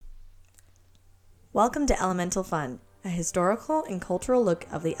Welcome to Elemental Fun, a historical and cultural look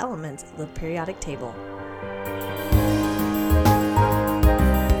of the elements of the periodic table.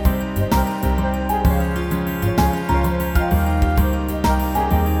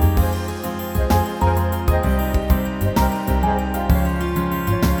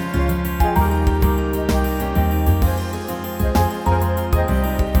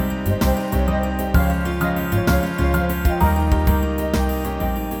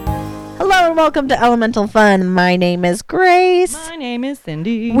 Welcome to Elemental Fun. My name is Grace. My name is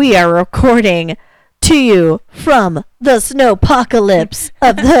Cindy. We are recording to you from the snowpocalypse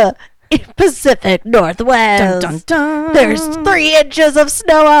of the Pacific Northwest. Dun, dun, dun. There's 3 inches of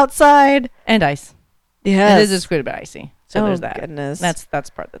snow outside. And ice. Yes. It is quite a bit icy. So there's that. Goodness. That's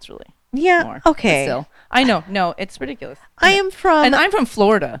part that's really more. Okay. But still, I know. No, it's ridiculous. I'm from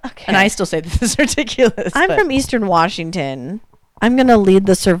Florida. Okay. And I still say this is ridiculous. I'm from Eastern Washington. I'm going to lead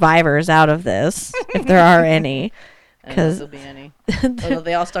the survivors out of this, if there are any. Because there'll be any. Although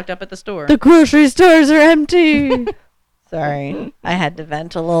they all stocked up at the store. The grocery stores are empty. Sorry. I had to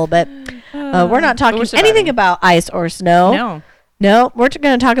vent a little bit. We're not talking anything about ice or snow. No, we're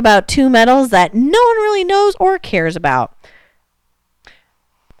going to talk about 2 metals that no one really knows or cares about.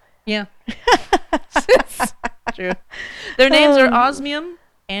 Yeah. It's true. Their names are osmium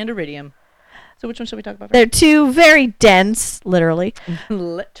and iridium. So which one should we talk about first? They're 2 very dense, literally,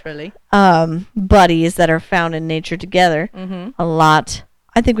 buddies that are found in nature together a lot.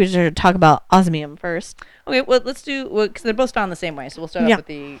 I think we should talk about osmium first. Okay, well, let's do, because they're both found the same way, so we'll start off with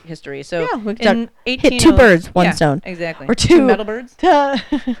the history. So, we can hit 2 birds, 1 stone. Exactly. Or 2 metal birds?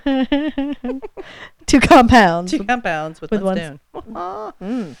 2 compounds. 2 compounds with 1 stone.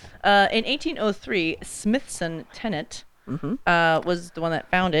 Mm. In 1803, Smithson Tennant was the one that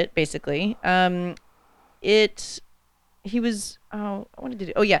found it, basically. It was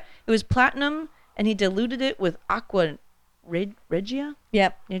platinum, and he diluted it with aqua regia?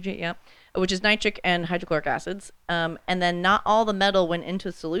 Yep. Which is nitric and hydrochloric acids. And then not all the metal went into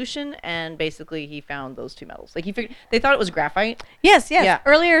a solution, and basically he found those 2 metals. Like they thought it was graphite. Yes. Yeah.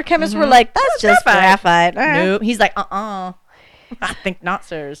 Earlier chemists were like, that's just graphite. Nope. He's like, I think not,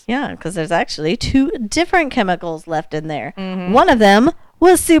 sirs. Yeah, because there's actually 2 different chemicals left in there. One of them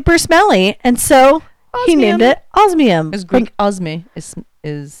was super smelly, and so he named it osmium. It's Greek osme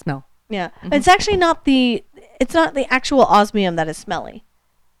is smell. Yeah. It's actually not the actual osmium that is smelly.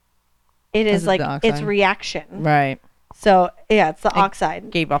 It is like its reaction. Right. So, yeah, it's the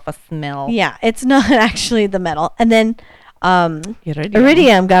oxide. Gave off a smell. Yeah, it's not actually the metal. And then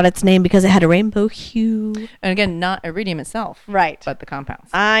iridium got its name because it had a rainbow hue. And again, not iridium itself. Right. But the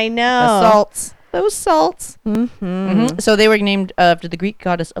compounds. I know. The salts. Those salts. So they were named after the Greek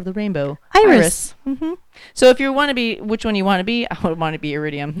goddess of the rainbow, Iris. So if you want to be, which one you want to be? I would want to be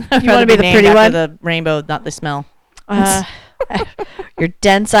iridium. You want to be the pretty one? The rainbow, not the smell. You're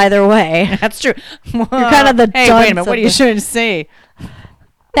dense either way. That's true. You're kind of the Hey, wait a minute. What are you trying to say?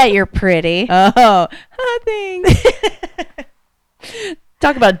 That you're pretty. Oh, thanks.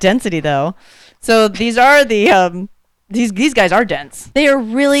 Talk about density, though. So these are the these guys are dense. They are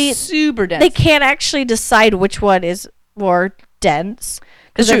really super dense. They can't actually decide which one is more dense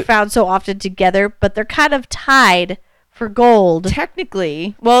because they're found so often together, but they're kind of tied for gold.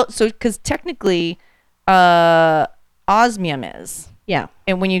 Technically, because osmium is. Yeah.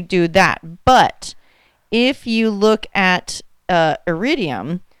 And when you do that, but if you look at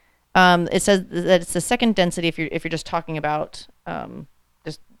iridium, it says that it's the second density if you're just talking about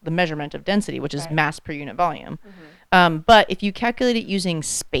just the measurement of density, which is mass per unit volume. But if you calculate it using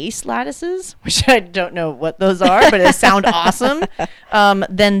space lattices, which I don't know what those are, but it sound awesome,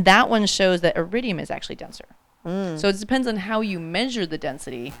 then that one shows that iridium is actually denser. So it depends on how you measure the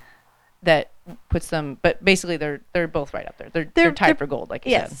density that puts them, but basically they're both right up there. They're tied for gold, like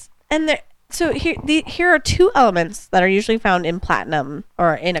you said. And so here are 2 elements that are usually found in platinum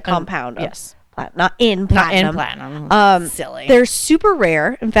or in a compound. Yes. Not in platinum. Not in platinum. Silly. They're super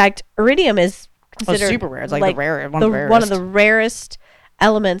rare. In fact, iridium is considered super rare. It's like the rare one of the rarest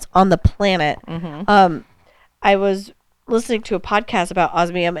elements on the planet. I was listening to a podcast about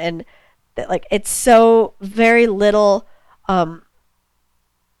osmium, and it's so very little. I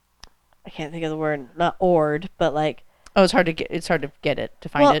can't think of the word. Not ored, but it's hard to get. It's hard to get it to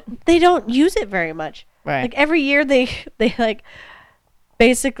find it. They don't use it very much. Right. Like every year they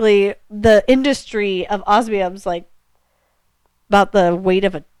basically the industry of osmium's about the weight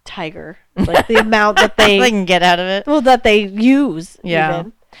of a tiger. Like the amount that they can get out of it. Well, that they use. Yeah.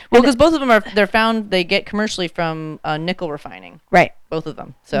 Even. Well, because both of them they're found. They get commercially from nickel refining. Right. Both of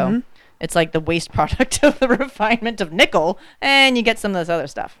them. So it's like the waste product of the refinement of nickel, and you get some of this other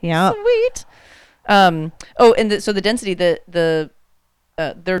stuff. Yeah. Sweet. Oh, and so the density, they're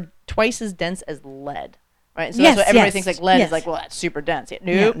twice as dense as lead. Right, so that's what everybody thinks. Like lead is like, well, that's super dense.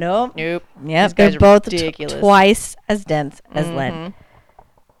 Yeah, nope, nope. Yep, they're both twice as dense as lead.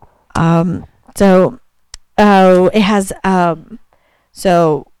 So, it has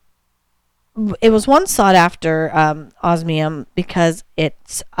so it was once sought after osmium because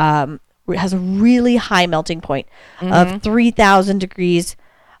it's has a really high melting point of 3,000 degrees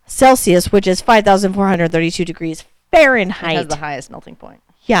Celsius, which is 5,432 degrees Fahrenheit. It has the highest melting point.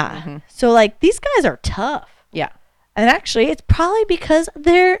 Yeah. So like these guys are tough. Yeah. And actually it's probably because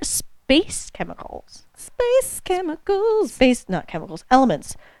they're space chemicals. Not chemicals,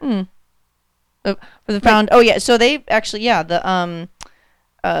 elements. For the found so they actually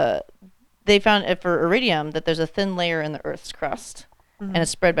they found for iridium that there's a thin layer in the Earth's crust and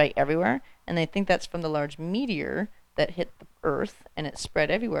it's spread by everywhere, and they think that's from the large meteor that hit the Earth and it spread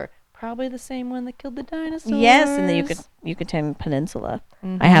everywhere. Probably the same one that killed the dinosaurs. Yes, and the Yucatan Peninsula.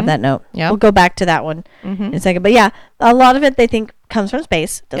 I have that note. Yeah, we'll go back to that one in a second. But yeah, a lot of it they think comes from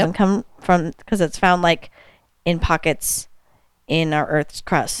space. Doesn't come from because it's found like in pockets in our Earth's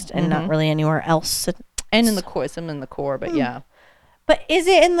crust and not really anywhere else. And in the core, some in the core, but yeah. But is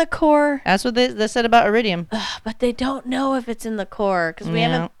it in the core? That's what they said about iridium. But they don't know if it's in the core because we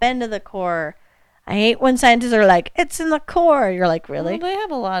haven't been to the core. I hate when scientists are like, it's in the core. You're like, really? Well, they have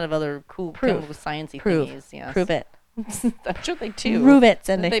a lot of other cool sciencey things. Yes. Prove it. I'm sure they do. Prove it,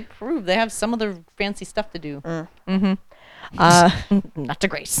 Cindy. They prove. They have some other fancy stuff to do. Not to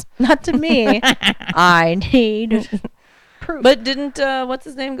Grace. Not to me. I need proof. But didn't, what's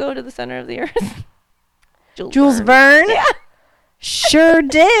his name, go to the center of the Earth? Jules Verne? Yeah. Sure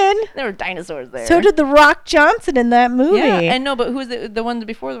did. There were dinosaurs there. So did The Rock Johnson in that movie. Yeah, and no, but who was the one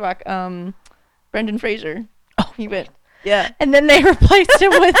before The Rock? Brendan Fraser. Oh, he went. Yeah. And then they replaced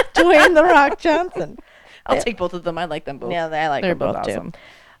him with Dwayne The Rock Johnson. I'll take both of them. I like them both. Yeah, I like them both awesome.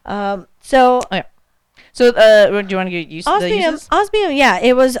 Too. So do you want to get used to the uses? Osmium, yeah.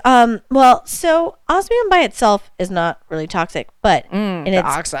 It was so osmium by itself is not really toxic, but in its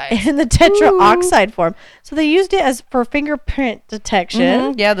oxide. In the tetraoxide form. So they used it as for fingerprint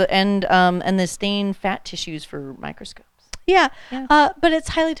detection. Yeah, and the stain fat tissues for microscopes. Yeah. But it's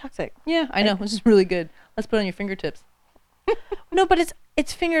highly toxic. Yeah, I know. This is really good. Let's put it on your fingertips. No, but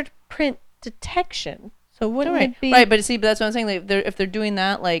it's fingerprint detection. So wouldn't it be right? But see, that's what I'm saying. Like, if they're doing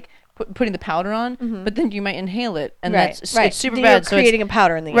that, like putting the powder on, but then you might inhale it, and it's super bad. So creating a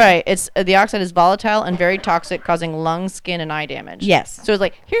powder in the air. Right. It's the oxide is volatile and very toxic, causing lung, skin, and eye damage. Yes. So it's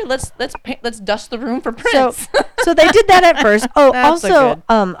like, here, let's dust the room for prints. So they did that at first. Oh, also,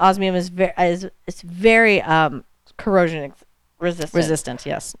 osmium is very corrosion resistant.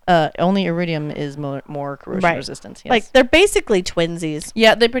 Yes. Only iridium is more corrosion resistant. Yes. Like they're basically twinsies.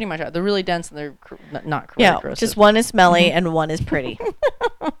 Yeah, they pretty much are. They're really dense and they're not corrosive. Just one is smelly and one is pretty,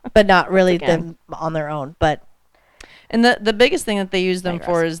 but not really them on their own. But and the biggest thing that they use them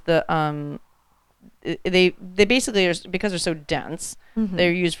for is the they basically are, because they're so dense.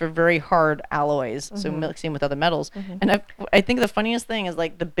 They're used for very hard alloys, so mixing with other metals. And I think the funniest thing is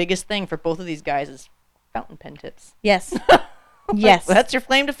like the biggest thing for both of these guys is fountain pen tips. Yes. Yes. That's your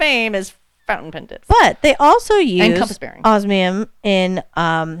claim to fame is fountain pen tips. But they also use compass bearing. Osmium in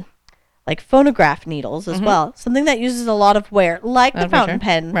like phonograph needles as well. Something that uses a lot of wear, like the fountain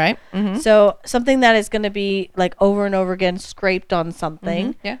pen. Right. So something that is going to be like over and over again scraped on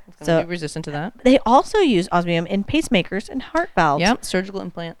something. Yeah. It's going to be resistant to that. They also use osmium in pacemakers and heart valves. Yeah. Surgical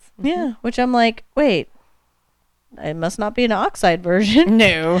implants. Yeah. Which I'm like, wait, it must not be an oxide version.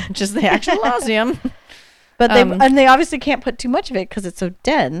 No, just the actual osmium. But they obviously can't put too much of it because it's so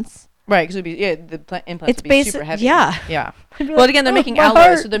dense. Right, because the implants would be super heavy. Yeah. Well, again, they're making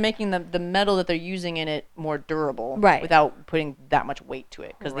alloys, so they're making the metal that they're using in it more durable, right? Without putting that much weight to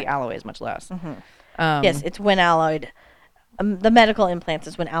it, because the alloy is much less. Yes, it's when alloyed. The medical implants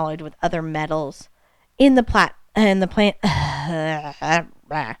is when alloyed with other metals in the platinum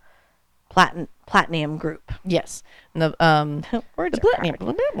group. Yes, and the words the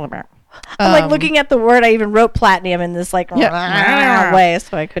platinum. I'm like looking at the word. I even wrote platinum in this way, so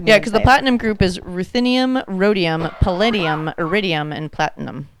I couldn't. Yeah, because the platinum group is ruthenium, rhodium, palladium, iridium, and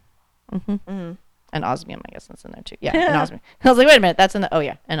platinum. And osmium, I guess that's in there too. Yeah, and osmium. I was like, wait a minute, that's in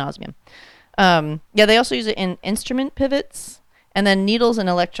the. And osmium. They also use it in instrument pivots and then needles and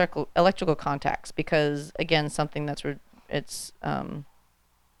electrical contacts because again, something that's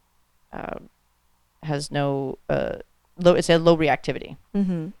has no it's a low reactivity.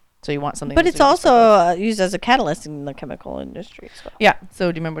 So you want something. But it's also used as a catalyst in the chemical industry as well. Yeah.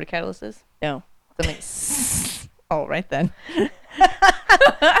 So do you remember what a catalyst is? No. Something. All right then.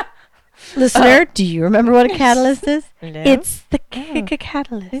 Listener, do you remember what a catalyst is? No. It's the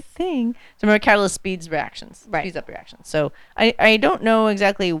catalyst thing. So remember, catalyst speeds reactions. Right. Speeds up reactions. So I don't know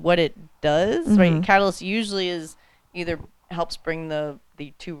exactly what it does. Right. Catalyst usually is either helps bring the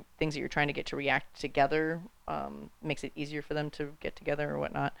two things that you're trying to get to react together, makes it easier for them to get together or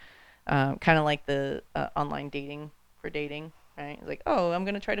whatnot. Kind of like the online dating for dating, right? It's like, oh, I'm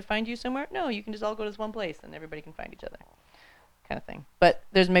going to try to find you somewhere. No, you can just all go to this one place and everybody can find each other, kind of thing. But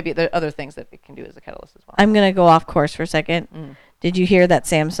there are other things that it can do as a catalyst as well. I'm going to go off course for a second. Did you hear that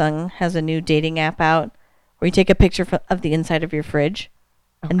Samsung has a new dating app out where you take a picture of the inside of your fridge,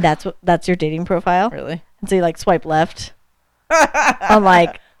 and that's your dating profile? Really? And so you like swipe left. I'm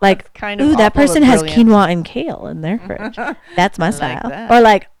like kind of ooh, that person has quinoa and kale in their fridge. That's my style. That. Or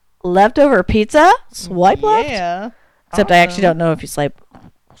like leftover pizza, swipe left. Yeah. Except I actually don't know if you swipe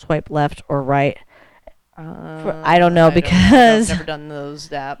left or right. I don't know because I've never done those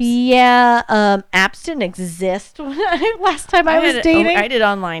apps. Yeah, apps didn't exist last time I was dating. I did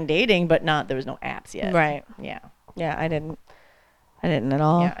online dating, but there was no apps yet. Right. Yeah. Yeah, I didn't at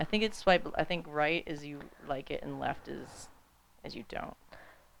all. Yeah, I think it's swipe. I think right is you like it and left is you don't.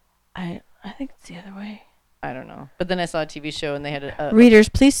 I think it's the other way. I don't know. But then I saw a TV show and they had readers,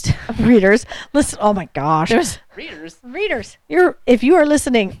 please readers, listen. Oh my gosh. There's readers. If you are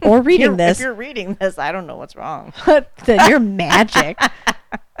listening or reading this. If you're reading this, I don't know what's wrong. Then you're magic.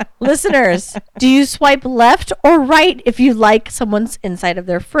 Listeners, do you swipe left or right if you like someone's inside of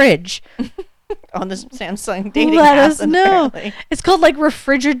their fridge? On this Samsung dating Let app, us know. Apparently. It's called like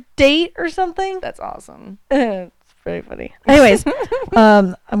Refrigerdate or something. That's awesome. It's pretty funny. Anyways,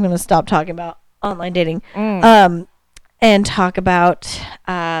 I'm going to stop talking about online dating and talk about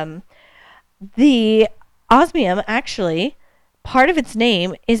the osmium. Actually, part of its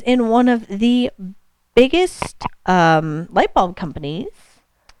name is in one of the biggest light bulb companies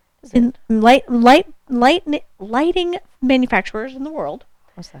in lighting manufacturers in the world.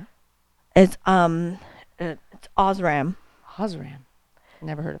 What's that? It's Osram. Osram.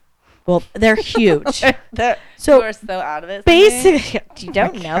 Never heard of it. Well, they're huge. You are so out of it. Basically, you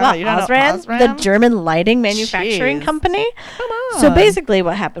don't know about Osram, the German lighting manufacturing company? Come on. So basically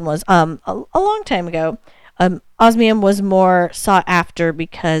what happened was a long time ago, osmium was more sought after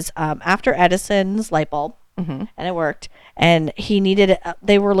because after Edison's light bulb, and it worked, and he needed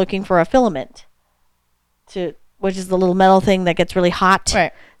they were looking for a filament, which is the little metal thing that gets really hot.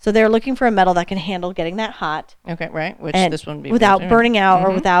 Right. So they're looking for a metal that can handle getting that hot. Okay, right. Which this one would be without burning out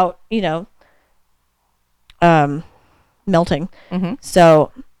or without, melting.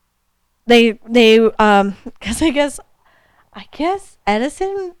 So they because I guess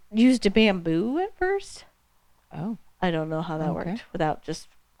Edison used a bamboo at first. Oh. I don't know how that worked without just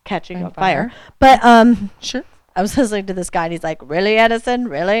catching on fire. But sure. I was listening to this guy and he's like, "Really, Edison?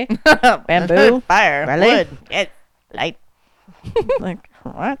 Really? Bamboo? Fire? Really? Wood? Get light." Like,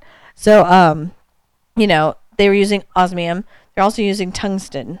 what? So they were using osmium. They're also using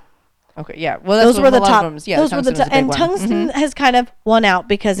tungsten. Okay, yeah. Well, those were the top. Those were the top, and tungsten has kind of won out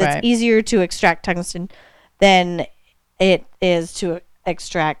because it's easier to extract tungsten than it is to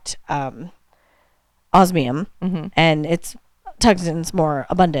extract osmium, and tungsten's more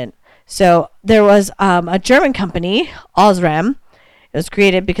abundant. So there was a German company, Osram. It was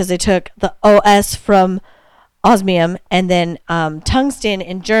created because they took the OS from osmium, and then tungsten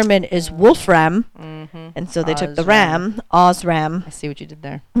in German is Wolfram, and so they took the Osram. I see what you did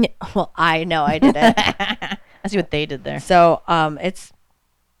there. Yeah, well, I know I did it. I see what they did there. So its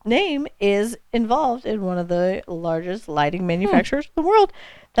name is involved in one of the largest lighting manufacturers in the world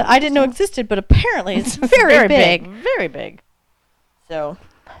that I didn't know existed, but apparently it's very big. Very big. So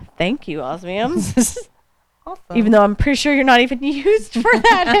thank you, osmium. Awesome. Even though I'm pretty sure you're not even used for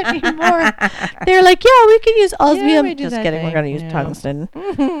that anymore. They're like, yeah, we can use osmium. Yeah, just kidding. We're going to use tungsten.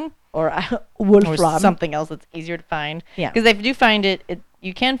 Or Wolfram. Or something else that's easier to find. Yeah. Because if you do find it,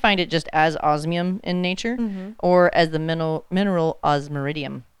 you can find it just as osmium in nature or as the mineral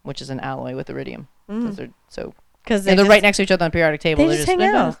osmiridium, which is an alloy with iridium. Because they're right next to each other on the periodic table. They just hang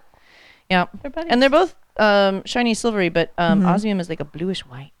out. Yeah. And they're both shiny silvery, but osmium is like a bluish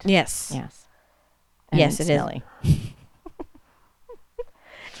white. Yes. Yes. Yes, it smelly. is.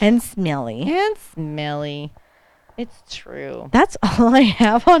 And smelly. And smelly. It's true. That's all I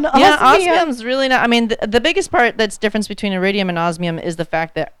have on osmium. Yeah, osmium's really not. I mean, the biggest part that's difference between iridium and osmium is the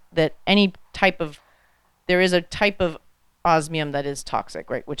fact that any type of, there is a type of osmium that is toxic,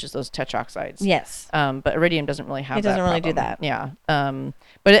 right? Which is those tetroxides. Yes. But iridium doesn't really have that. It doesn't really do problem. that. Yeah.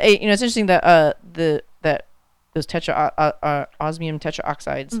 But it's interesting that that those osmium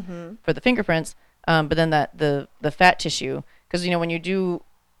tetroxides for the fingerprints. But then the fat tissue, because when you do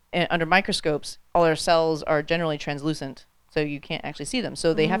under microscopes, all our cells are generally translucent, so you can't actually see them.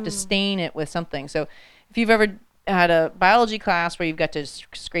 So they have to stain it with something. So if you've ever had a biology class where you've got to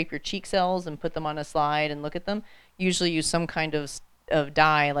scrape your cheek cells and put them on a slide and look at them, usually use some kind of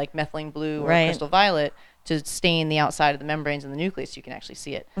dye like methylene blue or crystal violet to stain the outside of the membranes and the nucleus so you can actually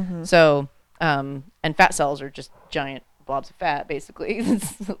see it. So, and fat cells are just giant blobs of fat, basically.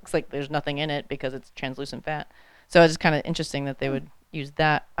 It looks like there's nothing in it because it's translucent fat. So it's kind of interesting that they would use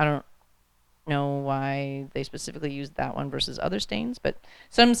that. I don't know why they specifically used that one versus other stains, but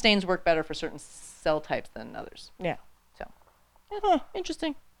some stains work better for certain cell types than others. Yeah. So,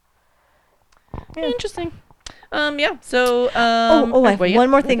 interesting. Yeah. Interesting. Yeah. So, one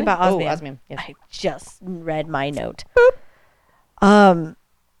more thing about osmium. Osmium. Yes. I just read my note. Boop.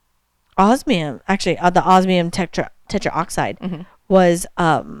 Osmium, actually, the osmium tetraoxide was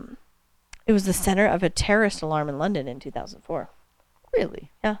it was the center of a terrorist alarm in London in 2004.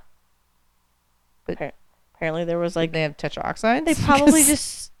 Really? Yeah. But apparently there was like they have tetraoxide. They probably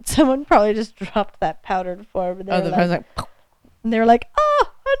someone probably just dropped that powdered form. And they were like,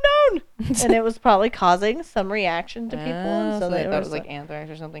 unknown, and it was probably causing some reaction to people. And so that was like anthrax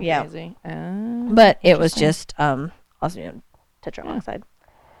or something crazy. But it was just osmium tetraoxide.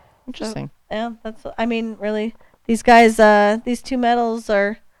 Interesting. So, yeah, that's. I mean, really, these guys, these two metals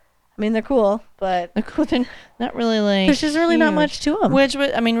are. I mean, they're cool, but they're cool. They're not really like. There's just really not much to them. Which,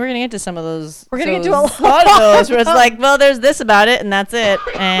 I mean, we're gonna get to some of those. We're gonna get to a lot of those where it's like, well, there's this about it, and that's it.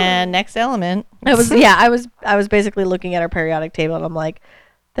 And next element. I was basically looking at our periodic table, and I'm like,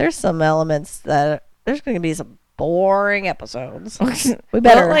 there's some elements that there's gonna be some boring episodes. We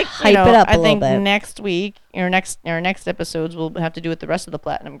better hype it up a little bit. I think next week, our next episodes, we'll have to do with the rest of the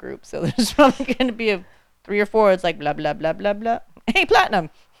platinum group. So there's probably going to be 3 or 4. It's like blah blah blah blah blah. Hey, platinum.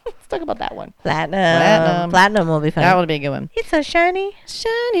 Let's talk about that one. Platinum will be fun. That will be a good one. It's so shiny.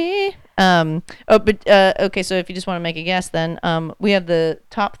 Okay. So if you just want to make a guess, then we have the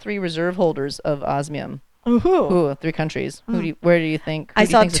top 3 reserve holders of osmium. Ooh, 3 countries. Where do you think? I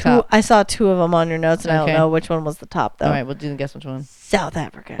saw 2. I saw 2 of them on your notes, and I don't know which one was the top though. All right, we'll guess which one. South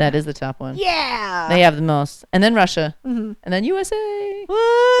Africa. That is the top one. Yeah. They have the most, and then Russia, and then USA.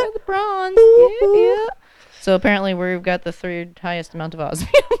 What? The bronze. Yeah. So apparently we've got the 3rd highest amount of osmium.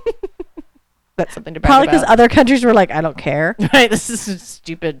 That's something to brag probably because other countries were like, I don't care. Right. This is a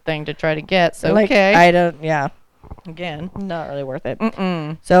stupid thing to try to get. So like, okay. I don't. Yeah. Again, not really worth it.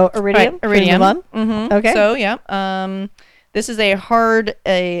 So iridium. Right, iridium. Okay. So yeah. This is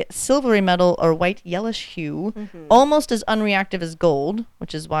a silvery metal or white yellowish hue, almost as unreactive as gold,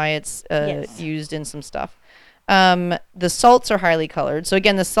 which is why it's used in some stuff. The salts are highly colored. So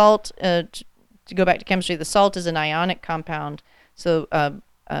again, the salt. To go back to chemistry, the salt is an ionic compound. So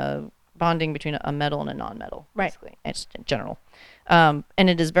bonding between a metal and a non-metal. Right. Basically. It's in general. And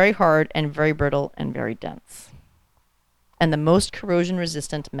it is very hard and very brittle and very dense. And the most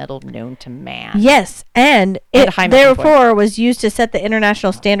corrosion-resistant metal known to man. Yes, and it therefore was used to set the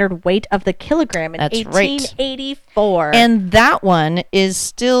international standard weight of the kilogram in 1884. Right. And that one is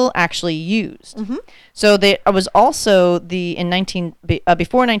still actually used. So there was also before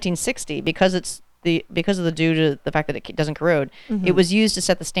 1960, because of due to the fact that it doesn't corrode, it was used to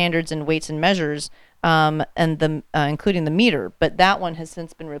set the standards and weights and measures, and including the meter. But that one has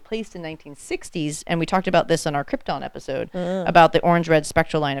since been replaced in 1960s, and we talked about this on our Krypton episode about the orange-red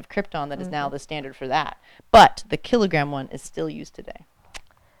spectral line of Krypton that is now the standard for that. But the kilogram one is still used today.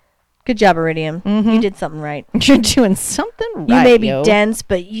 Good job, Iridium. You did something right. You're doing something right. You may be dense,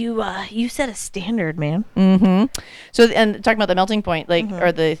 but you set a standard, man. So, and talking about the melting point,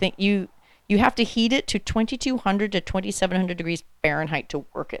 or the thing, you have to heat it to 2200 to 2700 degrees Fahrenheit to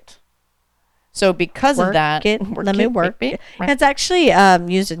work it. So because of that, it's actually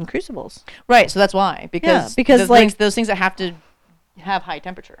used in crucibles. Right. So that's why, because those things that have to have high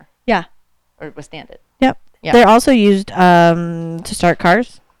temperature. Yeah. Or withstand it. Yep. Yeah. They're also used to start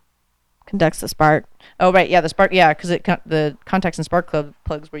cars. Conducts the spark. Oh right, yeah, the spark. Yeah, because the contacts and spark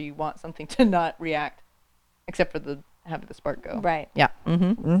plugs where you want something to not react, except for having the spark go. Right. Yeah.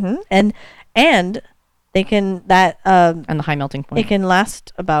 And they can and the high melting point. It can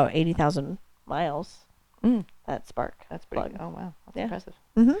last about 80,000 miles. That spark. That's pretty. Oh wow, that's impressive.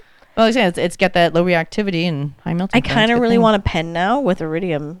 Well, like I said, it's got that low reactivity and high melting. I kind of really want a pen now with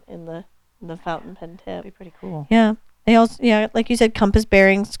iridium in the fountain pen tip. That'd be pretty cool. Yeah. They also, like you said, compass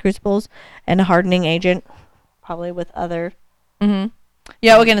bearings, crucibles, and a hardening agent, probably with other. Yeah,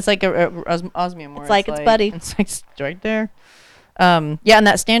 well, again, it's like a osmium. It's like its buddy. It's like right there. And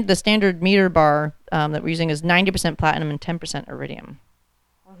the standard meter bar that we're using is 90% platinum and 10% iridium.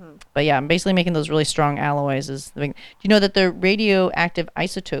 But yeah, I'm basically making those really strong alloys. Is the big. Do you know that the radioactive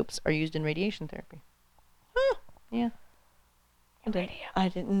isotopes are used in radiation therapy? Huh. Yeah. I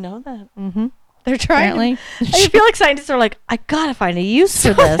didn't know that. Mm-hmm. They're trying. I feel like scientists are like, I gotta find a use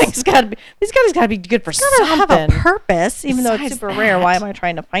for this. These guys gotta be good for something. Gotta have a purpose, even though it's super rare. Why am I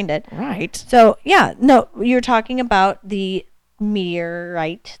trying to find it? Right. So yeah, no, you're talking about the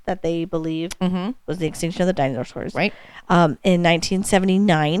meteorite that they believe was the extinction of the dinosaurs. Right. In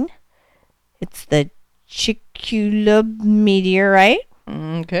 1979, it's the Chicxulub meteorite.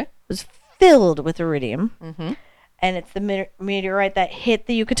 Okay. It was filled with iridium. Mm-hmm. And it's the meteorite that hit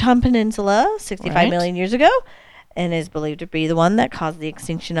the Yucatan Peninsula 65 million years ago and is believed to be the one that caused the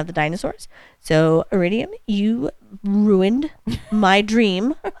extinction of the dinosaurs. So, Iridium, you ruined my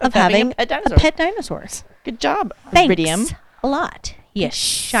dream of having a pet dinosaur. Good job, Thanks Iridium. A lot. Yes,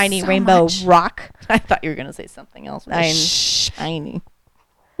 shiny rainbow rock. I thought you were going to say something else. I'm shiny.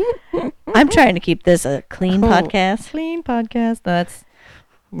 I'm trying to keep this a clean podcast. Clean podcast.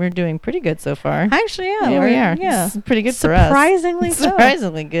 We're doing pretty good so far. Actually, yeah. We are. Yeah. It's pretty good for us.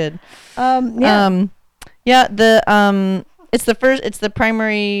 Surprisingly good. Yeah. It's the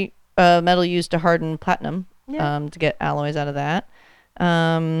primary metal used to harden platinum. To get alloys out of that.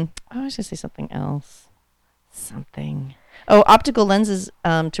 I was gonna say something else. Optical lenses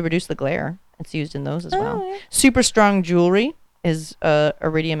to reduce the glare. It's used in those as well. Yeah. Super strong jewelry is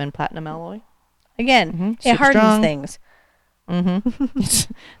iridium and platinum alloy. Again, it hardens things. Mm-hmm. It's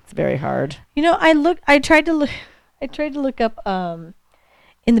very hard. You know, I tried to look up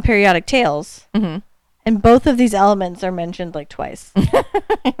in the periodic tables, and both of these elements are mentioned like twice.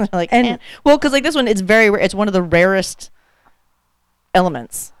 Because like this one, it's very rare. It's one of the rarest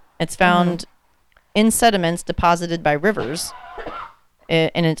elements. It's found in sediments deposited by rivers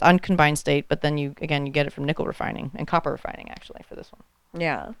in its uncombined state. But then you get it from nickel refining and copper refining actually for this one.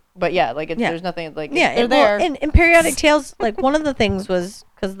 Yeah. But yeah, like there's nothing like they're there. In periodic tales, like one of the things was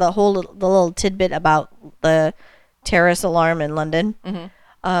because the little tidbit about the terrorist alarm in London.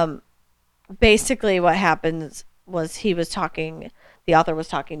 Basically, what happens was the author was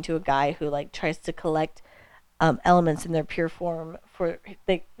talking to a guy who like tries to collect elements in their pure form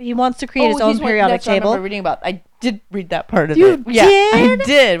he wants to create his own periodic table. I remember reading about. I did read that part of it. You did? Yeah, I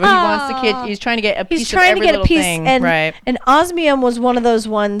did. When he wants to he's trying to get a piece of every little thing. And osmium was one of those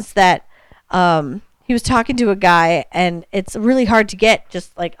ones that he was talking to a guy, and it's really hard to get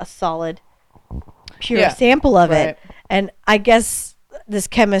just like a solid pure sample of it. And I guess this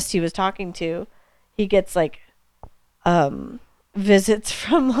chemist he was talking to, he gets like visits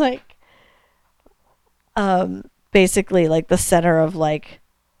from like basically like the center of like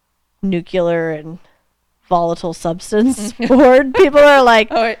nuclear and volatile substance board. People are like,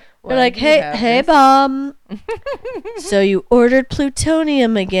 they're like, hey, Bob. So you ordered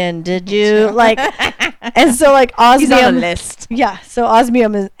plutonium again, did you? Like, and so like osmium. He's on a list. Yeah, so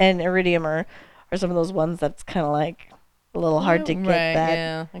osmium and iridium are some of those ones that's kind of like a little hard to get that.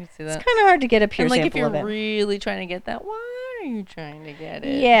 Yeah, I can see that. It's kind of hard to get a pure sample of it. And like if you're really trying to get that, why are you trying to get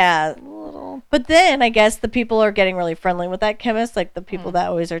it? Yeah. But then I guess the people are getting really friendly with that chemist, like the people that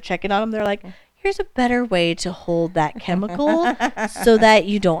always are checking on him. They're like, here's a better way to hold that chemical so that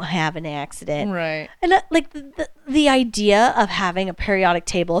you don't have an accident. Right. And like the idea of having a periodic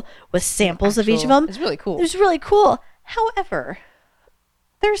table with samples of each of them is really cool. It's really cool. However,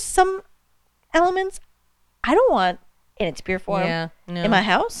 there's some elements I don't want in its pure form in my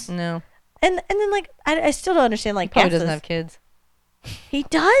house. No. And then like I still don't understand like probably doesn't have kids. He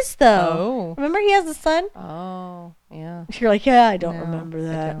does though. Oh. Remember he has a son? Oh, yeah. You're like, yeah, I don't remember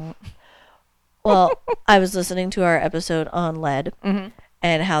that. I don't. Well, I was listening to our episode on lead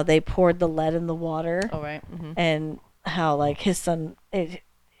and how they poured the lead in the water. Oh, right. And how like his son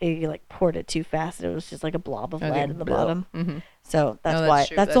he like poured it too fast and it was just like a blob of lead in the bottom. So that's why.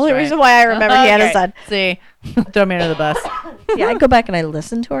 True. That's the only reason why I remember he had a son. See, throw me under the bus. Yeah, I go back and I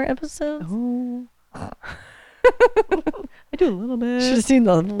listen to our episodes. Oh. I do a little bit. Should have seen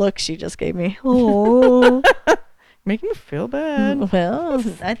the look she just gave me. Oh, making me feel bad. Well,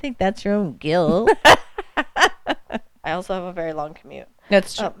 I think that's your own guilt. I also have a very long commute.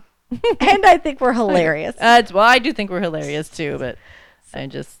 That's true. And I think we're hilarious. I do think we're hilarious too, but I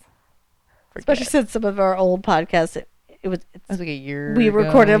just forget. Especially since some of our old podcasts, it was like a year we ago.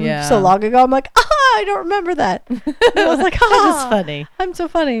 recorded them so long ago. I'm like, I don't remember that. And I was like, this is funny. I'm so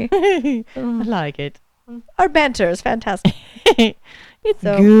funny. I like it. Our banter is fantastic. It's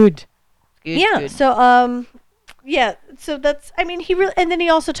good. Yeah. Good. So so that's. I mean, he really, and then he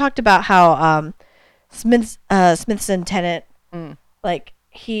also talked about how Smithson Tennant like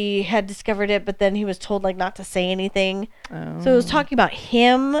he had discovered it, but then he was told like not to say anything. Oh. So it was talking about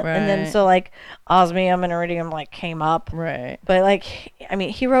him, right. And then so like osmium and iridium like came up. Right. But like, I mean,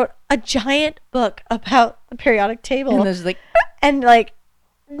 he wrote a giant book about the periodic table. And there's like, and like,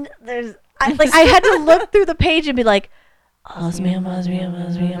 there's I had to look through the page and be like, osmium.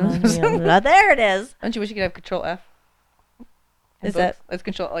 There it is. Don't you wish you could have Control F? Is that? Let's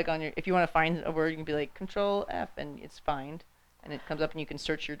control like on your. If you want to find a word, you can be like Control F and it's find. And it comes up and you can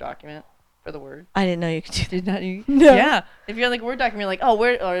search your document for the word. I didn't know you could do that. Did not you? No. Yeah. If you're like a Word document, you're like, oh,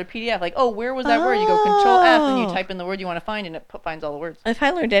 where, or a PDF, like, oh, where was that word? You go Control F and you type in the word you want to find and it finds all the words. If I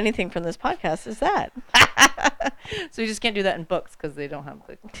learned anything from this podcast, is that. So you just can't do that in books because they don't have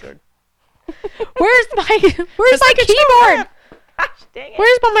the word. Where's my keyboard? Gosh, dang it.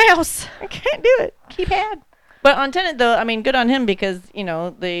 Where's my mouse? I can't do it. Keypad. But on Tenet, though, I mean, good on him because, you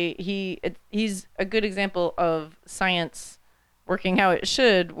know, he's a good example of science working how it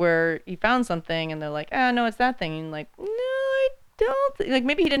should, where he found something and they're like, no, it's that thing. And like, no, I don't. Like,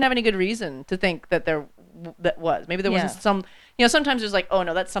 maybe he didn't have any good reason to think that that was. Maybe there wasn't some, you know, sometimes there's like, oh,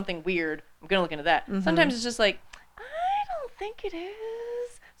 no, that's something weird. I'm going to look into that. Mm-hmm. Sometimes it's just like, I don't think it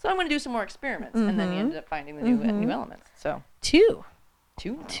is. So I'm going to do some more experiments. Mm-hmm. And then he ended up finding the new elements. So two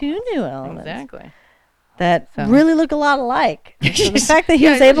new elements. Exactly. That really look a lot alike. So the fact that he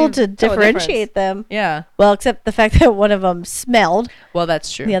was able to differentiate them. Yeah. Well, except the fact that one of them smelled. Well,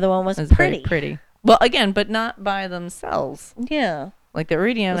 that's true. The other one was pretty. Pretty. Well, again, but not by themselves. Yeah. Like the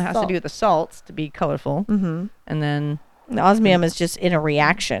iridium has to do with the salts to be colorful. Mm-hmm. And then the osmium is just in a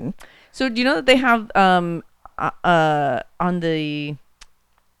reaction. So do you know that they have on the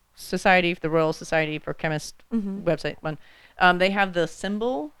Royal Society for Chemists website one, they have the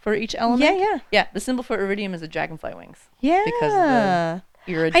symbol for each element. Yeah. The symbol for iridium is the dragonfly wings. Yeah. Because of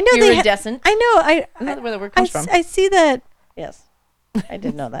the iridescent. I know. Isn't that where the word comes from? I see that. Yes. I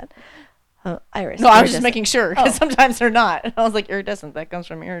did know that. Iris. No, I was just making sure because sometimes they're not. I was like, iridescent. That comes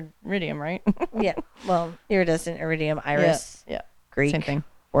from iridium, right? Yeah. Well, iridescent, iridium, iris. Yeah. Greek. Same thing.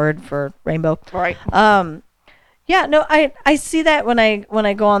 Word for rainbow. Right. Yeah. No, I see that when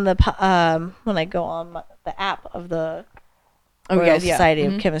I go on the the app of the Royal Society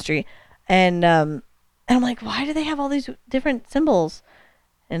of Chemistry, and I'm like, why do they have all these different symbols?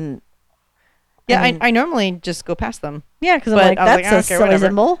 And I normally just go past them. Yeah, because I'm like, that's a silly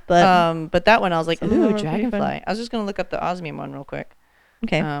symbol. But that one I was like, ooh, dragonfly. I was just gonna look up the osmium one real quick.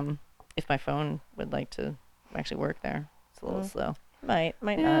 Okay. If my phone would like to actually work there, it's a little slow. Might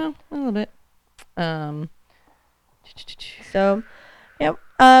not a little bit. So, yeah.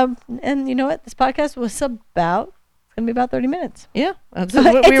 And you know what? This podcast was about. It's gonna be about 30 minutes. Yeah, that's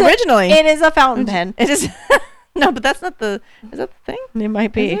what we originally. It is a fountain pen. It is. No, but that's not the. Is that the thing? It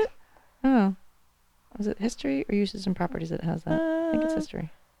might be. Is it? Oh, is it history or uses and properties that has that? I think it's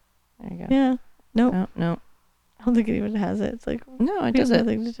history. There you go. Yeah. Nope. No. I don't think it even has it. It's like no, it does it.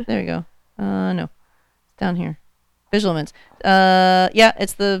 There you go. No, it's down here. Visual elements. Yeah,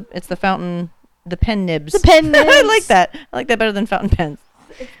 it's the fountain. The pen nibs. The pen nibs. I like that. I like that better than fountain pens.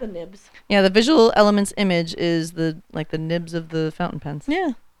 It's the nibs. Yeah, the visual elements image is the nibs of the fountain pens.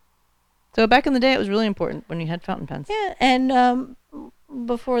 Yeah. So back in the day, it was really important when you had fountain pens. Yeah, and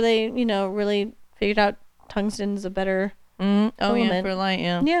before they, really figured out tungsten's a better element. Yeah, for light,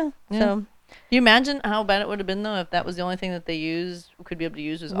 yeah. Yeah. So. You imagine how bad it would have been though if that was the only thing that they could be able to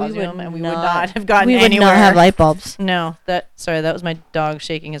use was osmium, and we would not have gotten anywhere. We would not have light bulbs. No, that was my dog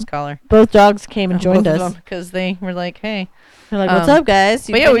shaking his collar. Both dogs came and joined us because they were like, "Hey." They're like, "What's up, guys?"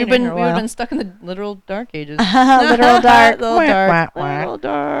 But yeah, we've been stuck in the literal dark ages. Literal dark. Little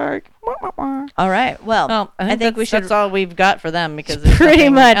dark. All right. Well, I think we should. That's all we've got for them because there's pretty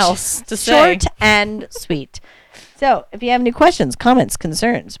much else to say. Short and sweet. So, if you have any questions, comments,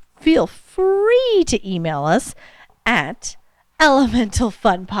 concerns, feel free to email us at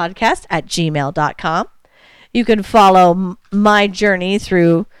elementalfunpodcast@gmail.com. You can follow my journey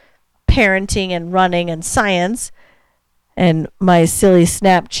through parenting and running and science and my silly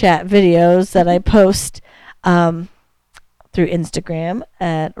Snapchat videos that I post through Instagram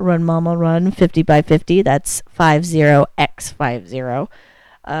at Run Mama Run 50x50. That's 50x50.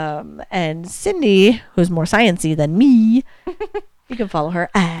 And Cindy, who's more sciencey than me, you can follow her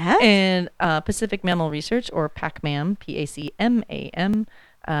at and Pacific Mammal Research or PACMAM, PACMAM,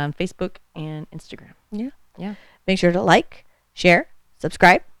 Facebook and Instagram. Yeah. Make sure to like, share,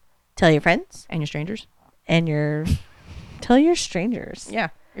 subscribe, tell your friends and your strangers, and tell your strangers. Yeah,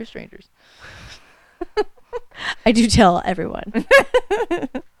 your strangers. I do tell everyone.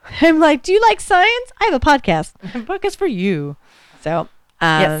 I'm like, do you like science? I have a podcast. I have a podcast for you. So,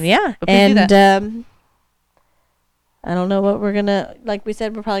 yes. Yeah, and I don't know what we're gonna. Like we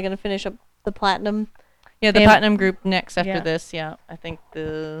said, we're probably gonna finish up the platinum. Yeah, the platinum group next after this. Yeah, I think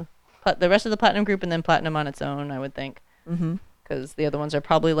the rest of the platinum group and then platinum on its own. I would think. Mm-hmm. Because the other ones are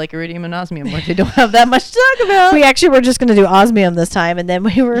probably like iridium and osmium, where they don't have that much to talk about. We actually were just going to do osmium this time, and then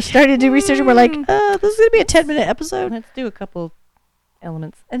we were starting to do research, and we're like, this is going to be a 10-minute episode. Let's do a couple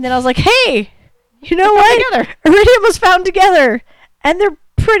elements. And then I was like, hey, you know what? Together. Iridium was found together, and they're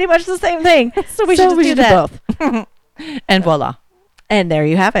pretty much the same thing. So we should do both. And voila. And there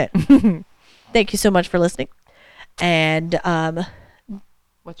you have it. Thank you so much for listening. And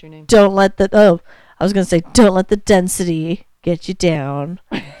what's your name? Don't let the density get you down.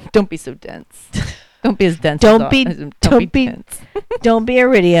 Don't be so dense. Don't be as dense. Don't be dense. Don't be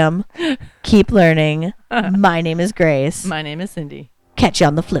iridium. Keep learning. My name is Grace. My name is Cindy. Catch you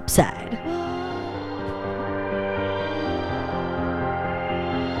on the flip side.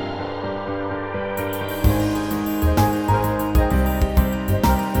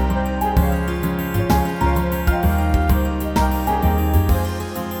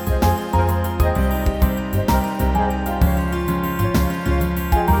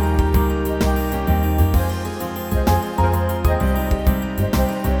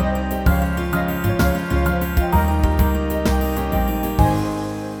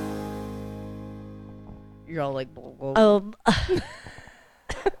 You're all like, blah, blah, blah.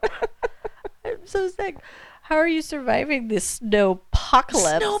 I'm so sick. How are you surviving this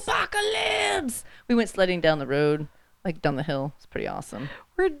snowpocalypse? Snowpocalypse! We went sledding down the road, like down the hill. It's pretty awesome.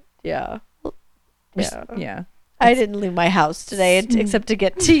 Yeah. I didn't leave my house today except to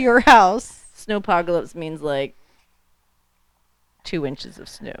get to your house. Snowpocalypse means like 2 inches of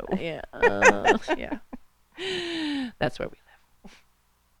snow. Yeah. Yeah. That's where we live.